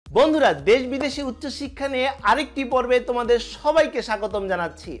বন্ধুরা, দেশ বিদেশে উচ্চশিক্ষা নিয়ে আরেকটি পর্বে তোমাদের সবাইকে স্বাগতম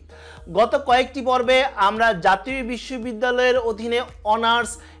জানাচ্ছি। গত কয়েকটি পর্বে আমরা জাতীয় বিশ্ববিদ্যালয়ের অধীনে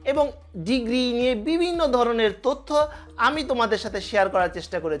অনার্স এবং ডিগ্রি নিয়ে বিভিন্ন ধরনের তথ্য আমি তোমাদের সাথে শেয়ার করার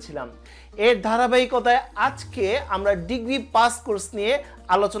চেষ্টা করেছিলাম। এর ধারাবাহিকতায় আজকে আমরা ডিগ্রি পাস কোর্স নিয়ে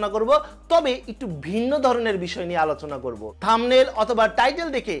আলোচনা করব, তবে একটু ভিন্ন ধরনের বিষয় নিয়ে আলোচনা করব। থাম্বনেল অথবা টাইটেল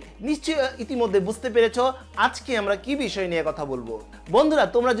দেখে নিশ্চয়ই ইতিমধ্যে বুঝতে পেরেছো আজকে আমরা কি বিষয় নিয়ে কথা বলবো। বন্ধুরা,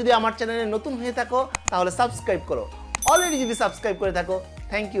 তোমরা যদি আমার চ্যানেলে নতুন হয়ে থাকো তাহলে সাবস্ক্রাইব করো। অলরেডি যদি সাবস্ক্রাইব করে থাকো,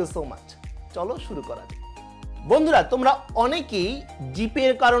 থ্যাংক ইউ সো মাচ। চলো শুরু করা যাক। বন্ধুরা, তোমরা অনেকেই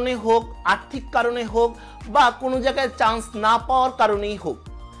জিপের কারণে হোক, আর্থিক কারণে হোক বা কোনো জায়গায় চান্স না পাওয়ার কারণেই হোক,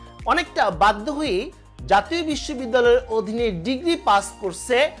 অনেকটা বাধ্য হয়ে জাতীয় বিশ্ববিদ্যালয়ের অধীনে ডিগ্রি পাস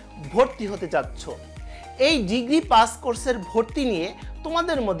কোর্সে ভর্তি হতে চাচ্ছ। এই ডিগ্রি পাস কোর্সের ভর্তি নিয়ে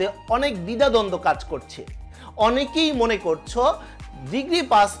তোমাদের মধ্যে অনেক দ্বিধাদ্বন্দ্ব কাজ করছে। অনেকেই মনে করছো ডিগ্রি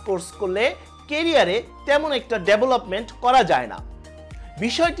পাস কোর্স করলে কেরিয়ারে তেমন একটা ডেভেলপমেন্ট করা যায় না।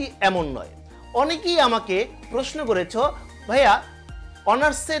 বিষয়টি এমন নয়। অনেকেই আমাকে প্রশ্ন করেছো, ভাইয়া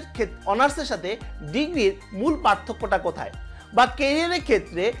অনার্সের সাথে ডিগ্রির মূল পার্থক্যটা কোথায়, বা ক্যারিয়ারের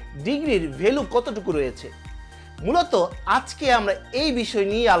ক্ষেত্রে ডিগ্রির ভ্যালু কতটুকু রয়েছে। মূলত আজকে আমরা এই বিষয়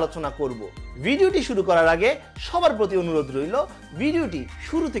নিয়ে আলোচনা করব। ভিডিওটি শুরু করার আগে সবার প্রতি অনুরোধ রইল, ভিডিওটি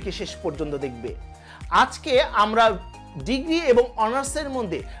শুরু থেকে শেষ পর্যন্ত দেখবে। আজকে আমরা ডিগ্রি এবং অনার্সের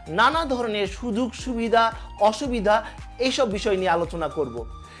মধ্যে নানা ধরনের সুযোগ সুবিধা, অসুবিধা এইসব বিষয় নিয়ে আলোচনা করব।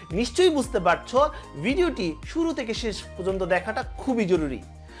 নিশ্চয়ই বুঝতে পারছো ভিডিওটি শুরু থেকে শেষ পর্যন্ত দেখাটা খুবই জরুরি।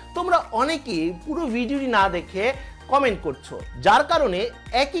 তোমরা অনেকেই পুরো ভিডিওটি না দেখে কমেন্ট করছো, যার কারণে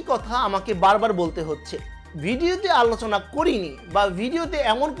একই কথা আমাকে বারবার বলতে হচ্ছে। ভিডিওতে আলোচনা করিনি বা ভিডিওতে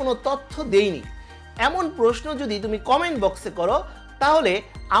এমন কোনো তথ্য দেইনি, এমন প্রশ্ন যদি তুমি কমেন্ট বক্সে করো তাহলে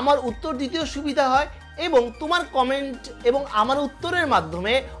আমার উত্তর দিতেও সুবিধা হয় এবং তোমার কমেন্ট এবং আমার উত্তরের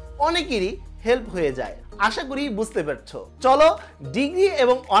মাধ্যমে অনেকেরই হেল্প হয়ে যায়। আশা করি বুঝতে পারছো। চলো ডিগ্রি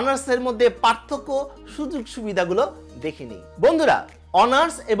এবং অনার্সের মধ্যে পার্থক্য, সুযোগ সুবিধাগুলো দেখে নিই। বন্ধুরা,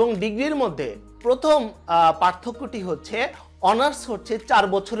 অনার্স এবং ডিগ্রির মধ্যে প্রথম পার্থক্যটি হচ্ছে অনার্স হচ্ছে 4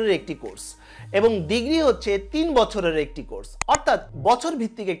 বছরের একটি কোর্স এবং ডিগ্রি হচ্ছে 3 বছরের একটি কোর্স, অর্থাৎ বছর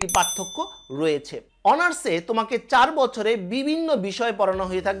ভিত্তিক একটি পার্থক্য রয়েছে। অনার্সে তোমাকে 4 বছরে বিভিন্ন বিষয় পড়ানো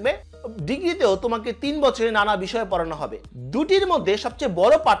হয়ে থাকবে, ডিগ্রিতেও তোমাকে 3 বছরে নানা বিষয় পড়ানো হবে। দুটির মধ্যে সবচেয়ে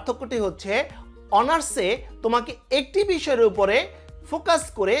বড় পার্থক্যটি হচ্ছে অনার্সে তোমাকে একটি বিষয়ের উপরে ফোকাস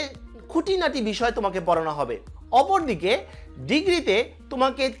করে খুঁটিনাটি বিষয় তোমাকে পড়ানো হবে, অপরদিকে ডিগ্রিতে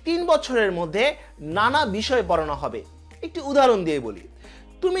তোমাকে 3 বছরের মধ্যে নানা বিষয় পড়ানো হবে। একটি উদাহরণ দিয়ে বলি,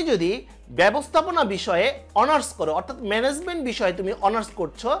 তুমি যদি ব্যবস্থাপনা বিষয়ে অনার্স করো, অর্থাৎ ম্যানেজমেন্ট বিষয়ে তুমি অনার্স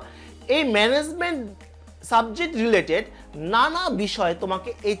করছো, এই ম্যানেজমেন্ট সাবজেক্ট রিলেটেড নানা বিষয় তোমাকে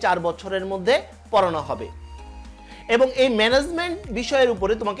এই 4 বছরের মধ্যে পড়ানো হবে এবং এই ম্যানেজমেন্ট বিষয়ের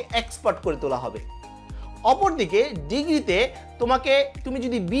উপরে তোমাকে এক্সপার্ট করে তোলা হবে। অপরদিকে ডিগ্রিতে তুমি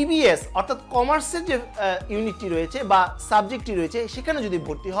যদি বিবিএস অর্থাৎ কমার্সের যে ইউনিটটি রয়েছে বা সাবজেক্টটি রয়েছে সেখানে যদি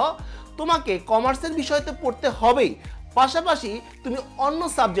ভর্তি হও, তোমাকে কমার্সের বিষয় তো পড়তে হবেই, পাশাপাশি তুমি অন্য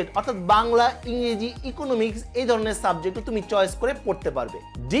সাবজেক্ট অর্থাৎ বাংলা, ইংরেজি, ইকোনমিক্স এই ধরনের সাবজেক্টও তুমি চয়েস করে পড়তে পারবে।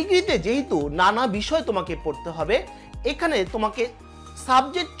 ডিগ্রিতে যেহেতু নানা বিষয় তোমাকে পড়তে হবে, এখানে তোমাকে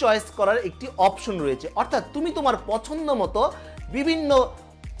সাবজেক্ট চয়েস করার একটি অপশন রয়েছে, অর্থাৎ তুমি তোমার পছন্দ মতো বিভিন্ন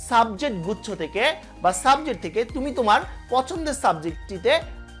সাবজেক্ট গুচ্ছ থেকে বা সাবজেক্ট থেকে তুমি তোমার পছন্দের সাবজেক্টটিতে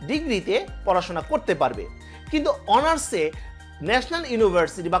ডিগ্রিতে পড়াশোনা করতে পারবে। কিন্তু অনার্সে ন্যাশনাল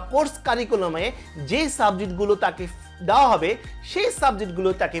ইউনিভার্সিটি বা কোর্স কারিকুলামে যে সাবজেক্টগুলো তাকে দেওয়া হবে সেই সাবজেক্টগুলো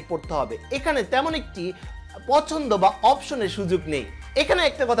তাকে পড়তে হবে। এখানে তেমন একটি পছন্দ বা অপশনের সুযোগ নেই। এখানে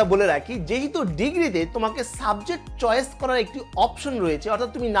একটা কথা বলে রাখি, যেহেতু ডিগ্রিতে তোমাকে সাবজেক্ট চয়েস করার একটি অপশন রয়েছে, অর্থাৎ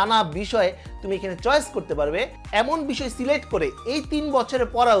তুমি নানা বিষয়ে তুমি এখানে চয়েস করতে পারবে, এমন বিষয় সিলেক্ট করে এই 3 বছরে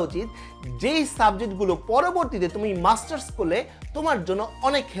পড়া উচিত যেই সাবজেক্টগুলো পরবর্তীতে তুমি মাস্টার্স করলে তোমার জন্য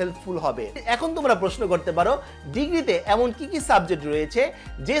অনেক হেল্পফুল হবে। এখন তোমরা প্রশ্ন করতে পারো, ডিগ্রিতে এমন কি কি সাবজেক্ট রয়েছে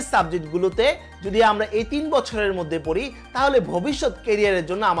যে সাবজেক্টগুলোতে যদি আমরা এই 3 বছরের মধ্যে পড়ি তাহলে ভবিষ্যৎ ক্যারিয়ারের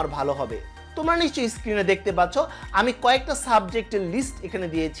জন্য আমার ভালো হবে। তোমরা নিশ্চয়ই স্ক্রিনে দেখতে পাচ্ছ আমি কয়েকটা সাবজেক্টের লিস্ট এখানে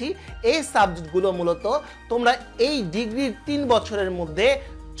দিয়েছি। এই সাবজেক্টগুলো মূলত তোমরা এই ডিগ্রির 3 বছরের মধ্যে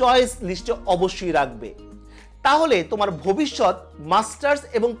চয়েস লিস্টে অবশ্যই রাখবে, তাহলে তোমার ভবিষ্যৎ মাস্টার্স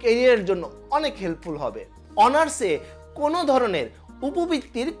এবং ক্যারিয়ারের জন্য অনেক হেল্পফুল হবে। অনার্সে কোনো ধরনের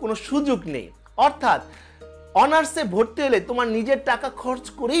উপবৃত্তির কোনো সুযোগ নেই, অর্থাৎ অনার্সে ভর্তি হলে তোমার নিজের টাকা খরচ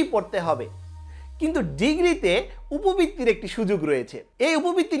করেই পড়তে হবে, কিন্তু ডিগ্রিতে উপবৃত্তির একটি সুযোগ রয়েছে। এই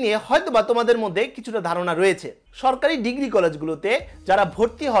উপবৃত্তি নিয়ে হয়তোবা তোমাদের মধ্যে কিছুটা ধারণা রয়েছে। সরকারি ডিগ্রি কলেজগুলোতে যারা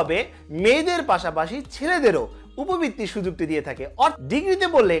ভর্তি হবে মেয়েদের পাশাপাশি ছেলেদেরও উপবৃত্তির সুযোগটি দিয়ে থাকে। ডিগ্রিতে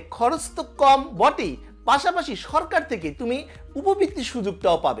বললে খরচ তো কম বটেই, পাশাপাশি সরকার থেকে তুমি উপবৃত্তির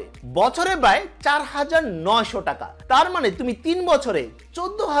সুযোগটাও পাবে। বছরে প্রায় 4,900 টাকা, তার মানে তুমি 3 বছরে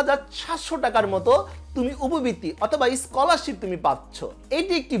 14,700 টাকার মতো তুমি উপবৃত্তি অথবা স্কলারশিপ তুমি পাচ্ছ।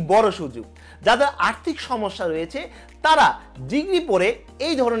 এটি একটি বড় সুযোগ। যাদের আর্থিক সমস্যা রয়েছে তারা ডিগ্রি পড়ে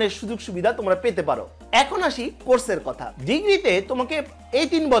এই ধরনের সুযোগ সুবিধা তোমরা পেতে পারো। এখন আসি কোর্সের কথা। ডিগ্রিতে তোমাকে এই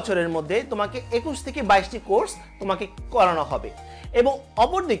 3 বছরের মধ্যে তোমাকে 21 থেকে 22টি কোর্স তোমাকে করানো হবে এবং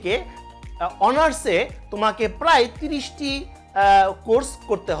অপরদিকে অনার্সে তোমাকে প্রায় 30টি কোর্স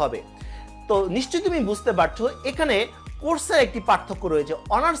করতে হবে। তো নিশ্চয়ই তুমি বুঝতে পারছো এখানে কোর্সের একটি পার্থক্য রয়েছে।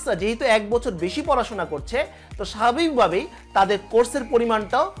 অনার্সরা যেহেতু 1 বছর বেশি পড়াশোনা করছে, তো স্বাভাবিকভাবেই তাদের কোর্সের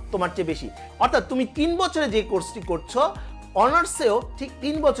পরিমাণটাও তোমার চেয়ে বেশি। অর্থাৎ তুমি 3 বছরে যে কোর্সটি করছো, অনার্সেও ঠিক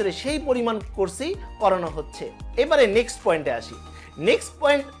 3 বছরে সেই পরিমাণ কোর্সই করানো হচ্ছে। এবারে নেক্সট পয়েন্টে আসি। নেক্সট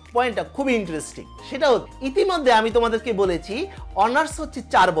পয়েন্টটা খুবই ইন্টারেস্টিং। সেটা হচ্ছে ইতিমধ্যে আমি তোমাদেরকে বলেছি অনার্স হচ্ছে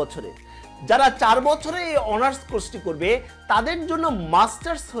 4 বছরের। যারা 4 বছরে এই অনার্স কোর্সটি করবে তাদের জন্য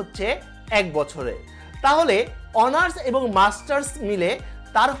মাস্টার্স হচ্ছে 1 বছরের। তাহলে অনার্স এবং মাস্টার্স মিলে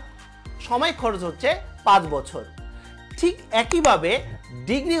তার সময় খরচ হচ্ছে 5 বছর। ঠিক একইভাবে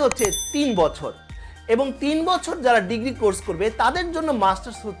ডিগ্রি হচ্ছে 3 বছর এবং 3 বছর যারা ডিগ্রি কোর্স করবে তাদের জন্য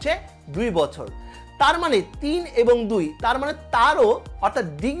মাস্টার্স হচ্ছে 2 বছর। তার মানে 3 এবং 2, তার মানে তারও অর্থাৎ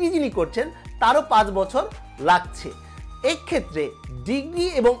ডিগ্রি যিনি করছেন তারও 5 বছর লাগছে। এই ক্ষেত্রে ডিগ্রি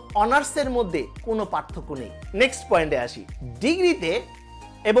এবং অনার্সের মধ্যে কোনো পার্থক্য নেই। নেক্সট পয়েন্টে আসি। ডিগ্রিতে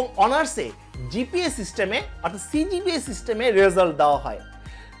এবং অনার্সে জিপিএ সিস্টেমে অর্থাৎ সিজিপিএ সিস্টেমে রেজাল্ট দেওয়া হয়।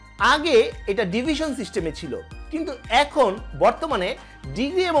 আগে এটা ডিভিশন সিস্টেমে ছিল, কিন্তু এখন বর্তমানে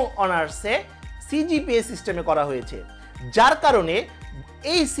ডিগ্রি এবং অনার্সে সিজিপিএ সিস্টেমে করা হয়েছে। যার কারণে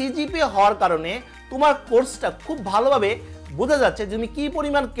এই সিজিপিএ হওয়ার কারণে তোমার কোর্সটা খুব ভালোভাবে বোঝা যাচ্ছে তুমি কি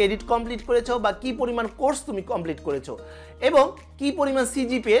পরিমাণ ক্রেডিট কমপ্লিট করেছো বা কি পরিমাণ কোর্স তুমি কমপ্লিট করেছো এবং কি পরিমাণ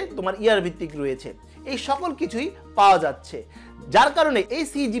সিজিপিএ তোমার ইয়ার ভিত্তিক রয়েছে, এই সকল কিছুই পাওয়া যাচ্ছে। যার কারণে এই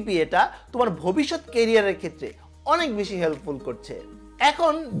সিজিপিএটা তোমার ভবিষ্যৎ ক্যারিয়ারের ক্ষেত্রে অনেক বেশি হেল্পফুল করছে।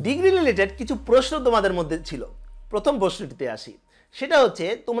 এখন ডিগ্রি রিলেটেড কিছু প্রশ্ন তোমাদের মধ্যে ছিল। প্রথম প্রশ্নটিতে আসি। সেটা হচ্ছে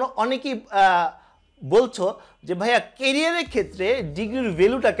তোমরা অনেকেই বলছো যে ভাইয়া ক্যারিয়ারের ক্ষেত্রে ডিগ্রির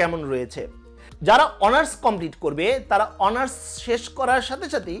ভ্যালুটা কেমন রয়েছে। যারা অনার্স কমপ্লিট করবে তারা অনার্স শেষ করার সাথে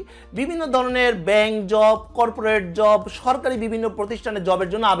সাথেই বিভিন্ন ধরনের ব্যাংক জব, কর্পোরেট জব, সরকারি বিভিন্ন প্রতিষ্ঠানে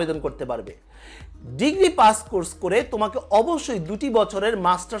জবের জন্য আবেদন করতে পারবে। ডিগ্রি পাস কোর্স করে তোমাকে অবশ্যই 2 বছরের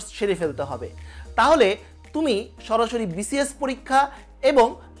মাস্টার্স সেরে ফেলতে হবে। তাহলে তুমি সরাসরি বিসিএস পরীক্ষা এবং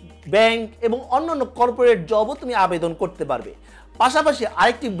ব্যাংক এবং অন্যান্য কর্পোরেট জবও তুমি আবেদন করতে পারবে। পাশাপাশি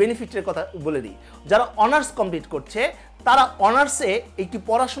আরেকটি বেনিফিটের কথা বলে দিই, যারা অনার্স কমপ্লিট করছে তারা অনার্সে একটি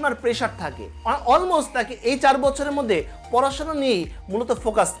পড়াশোনার প্রেশার থাকে, অলমোস্ট তাকে এই 4 বছরের মধ্যে পড়াশোনা নিয়েই মূলত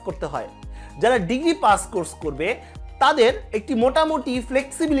ফোকাস করতে হয়। যারা ডিগ্রি পাস কোর্স করবে তাদের একটি মোটামুটি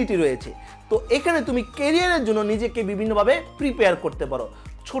ফ্লেক্সিবিলিটি রয়েছে। তো এখানে তুমি ক্যারিয়ারের জন্য নিজেকে বিভিন্নভাবে প্রিপেয়ার করতে পারো।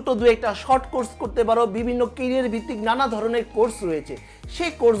 ছোট 2-1টা শর্ট কোর্স করতে পারো। বিভিন্ন ক্যারিয়ার ভিত্তিক নানা ধরনের কোর্স রয়েছে,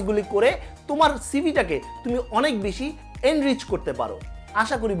 সেই কোর্সগুলি করে তোমার সিভিটাকে তুমি অনেক বেশি এনরিচ করতে পারো।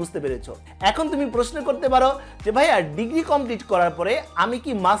 আশা করি বুঝতে পেরেছো। এখন তুমি প্রশ্ন করতে পারো যে ভাইয়া ডিগ্রি কমপ্লিট করার পরে আমি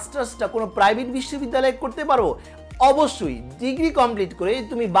কি মাস্টার্সটা কোনো প্রাইভেট বিশ্ববিদ্যালয়ে করতে পারবো? অবশ্যই ডিগ্রি কমপ্লিট করে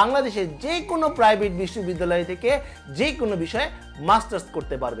তুমি বাংলাদেশের যে কোনো প্রাইভেট বিশ্ববিদ্যালয় থেকে যে কোনো বিষয়ে মাস্টার্স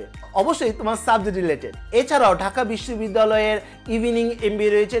করতে পারবে, অবশ্যই তোমার সাবজেক্ট রিলেটেড। এছাড়াও ঢাকা বিশ্ববিদ্যালয়ের ইভিনিং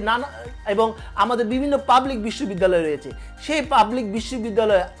এমবিএ রয়েছে নানা, এবং আমাদের বিভিন্ন পাবলিক বিশ্ববিদ্যালয় রয়েছে। সেই পাবলিক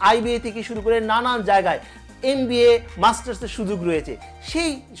বিশ্ববিদ্যালয় আইবিএ থেকে শুরু করে নানান জায়গায় এমবিএ মাস্টার্সের সুযোগ রয়েছে।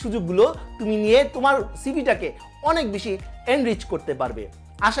 সেই সুযোগগুলো তুমি নিয়ে তোমার সিভিটাকে অনেক বেশি এনরিচ করতে পারবে।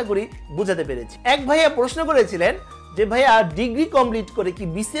 আশা করি বুঝাতে পেরেছি। এক ভাইয়া প্রশ্ন করেছিলেন যে ভাইয়া ডিগ্রি কমপ্লিট করে কি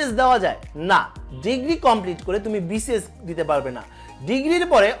বিসিএস দেওয়া যায়? না, ডিগ্রি কমপ্লিট করে তুমি বিসিএস দিতে পারবে না। ডিগ্রির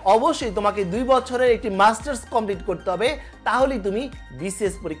পরে অবশ্যই তোমাকে 2 বছরের একটি মাস্টার্স কমপ্লিট করতে হবে, তাহলেই তুমি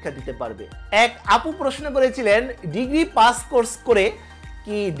বিসিএস পরীক্ষা দিতে পারবে। এক আপু প্রশ্ন করেছিলেন ডিগ্রি পাস কোর্স করে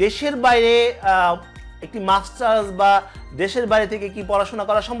কি দেশের বাইরে একটি মাস্টার্স বা দেশের বাইরে থেকে কি পড়াশোনা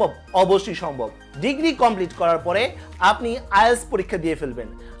করা সম্ভব? অবশ্যই সম্ভব। ডিগ্রি কমপ্লিট করার পরে আপনি আইএলটিএস পরীক্ষা দিয়ে ফেলবেন।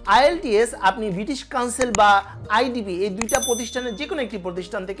 আইএলটিএস আপনি ব্রিটিশ কাউন্সিল বা আইডিবি এই 2টা প্রতিষ্ঠানের যে কোনো একটি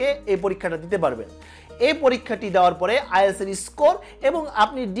প্রতিষ্ঠান থেকে এই পরীক্ষাটা দিতে পারবেন। এই পরীক্ষাটি দেওয়ার পরে আইএলটিএস এর স্কোর এবং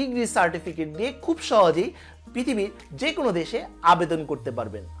আপনি ডিগ্রি সার্টিফিকেট দিয়ে খুব সহজেই পৃথিবীর যে কোনো দেশে আবেদন করতে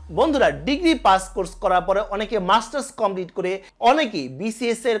পারবেন। বন্ধুরা, ডিগ্রি পাস কোর্স করার পরে অনেকে মাস্টার্স কমপ্লিট করে অনেকেই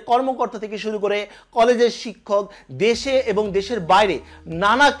বিসিএস এর কর্মকর্তা থেকে শুরু করে কলেজের শিক্ষক, দেশে এবং দেশের বাইরে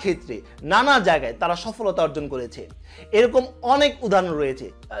নানা ক্ষেত্রে নানা জায়গায় তারা সফলতা অর্জন করেছে। এরকম অনেক উদাহরণ রয়েছে।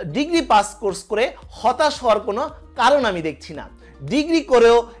 ডিগ্রি পাস কোর্স করে হতাশ হওয়ার কোনো কারণ আমি দেখছি না। ডিগ্রি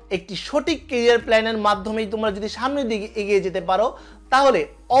করেও একটি সঠিক ক্যারিয়ার প্ল্যানের মাধ্যমেই তোমরা যদি সামনের দিকে এগিয়ে যেতে পারো, তাহলে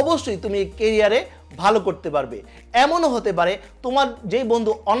অবশ্যই তুমি ক্যারিয়ারে ভালো করতে পারবে। এমনও হতে পারে তোমার যে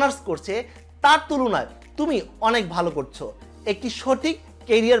বন্ধু অনার্স করছে তার তুলনায় তুমি অনেক ভালো করছো একটি সঠিক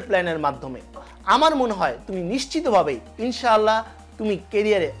ক্যারিয়ার প্ল্যানের মাধ্যমে। আমার মনে হয় তুমি নিশ্চিতভাবেই ইনশাআল্লাহ তুমি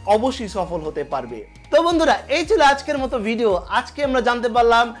ক্যারিয়ারে অবশ্যই সফল হতে পারবে। তো বন্ধুরা, এই ছিল আজকের মতো ভিডিও। আজকে আমরা জানতে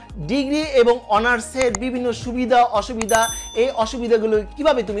পারলাম ডিগ্রি এবং অনার্সের বিভিন্ন সুবিধা অসুবিধা, এই অসুবিধাগুলো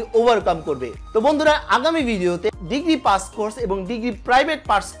কিভাবে তুমি ওভারকাম করবে। তো বন্ধুরা, আগামী ভিডিওতে ডিগ্রি পাস কোর্স এবং ডিগ্রি প্রাইভেট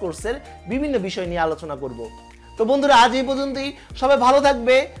পাস কোর্সের বিভিন্ন বিষয় নিয়ে আলোচনা করব। তো বন্ধুরা, আজ এই পর্যন্তই। সবাই ভালো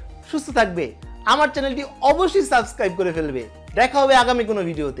থাকবে, সুস্থ থাকবে। আমার চ্যানেলটি অবশ্যই সাবস্ক্রাইব করে ফেলবে। দেখা হবে আগামী কোনো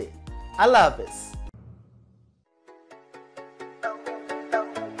ভিডিওতে। আল্লাহ হাফেজ।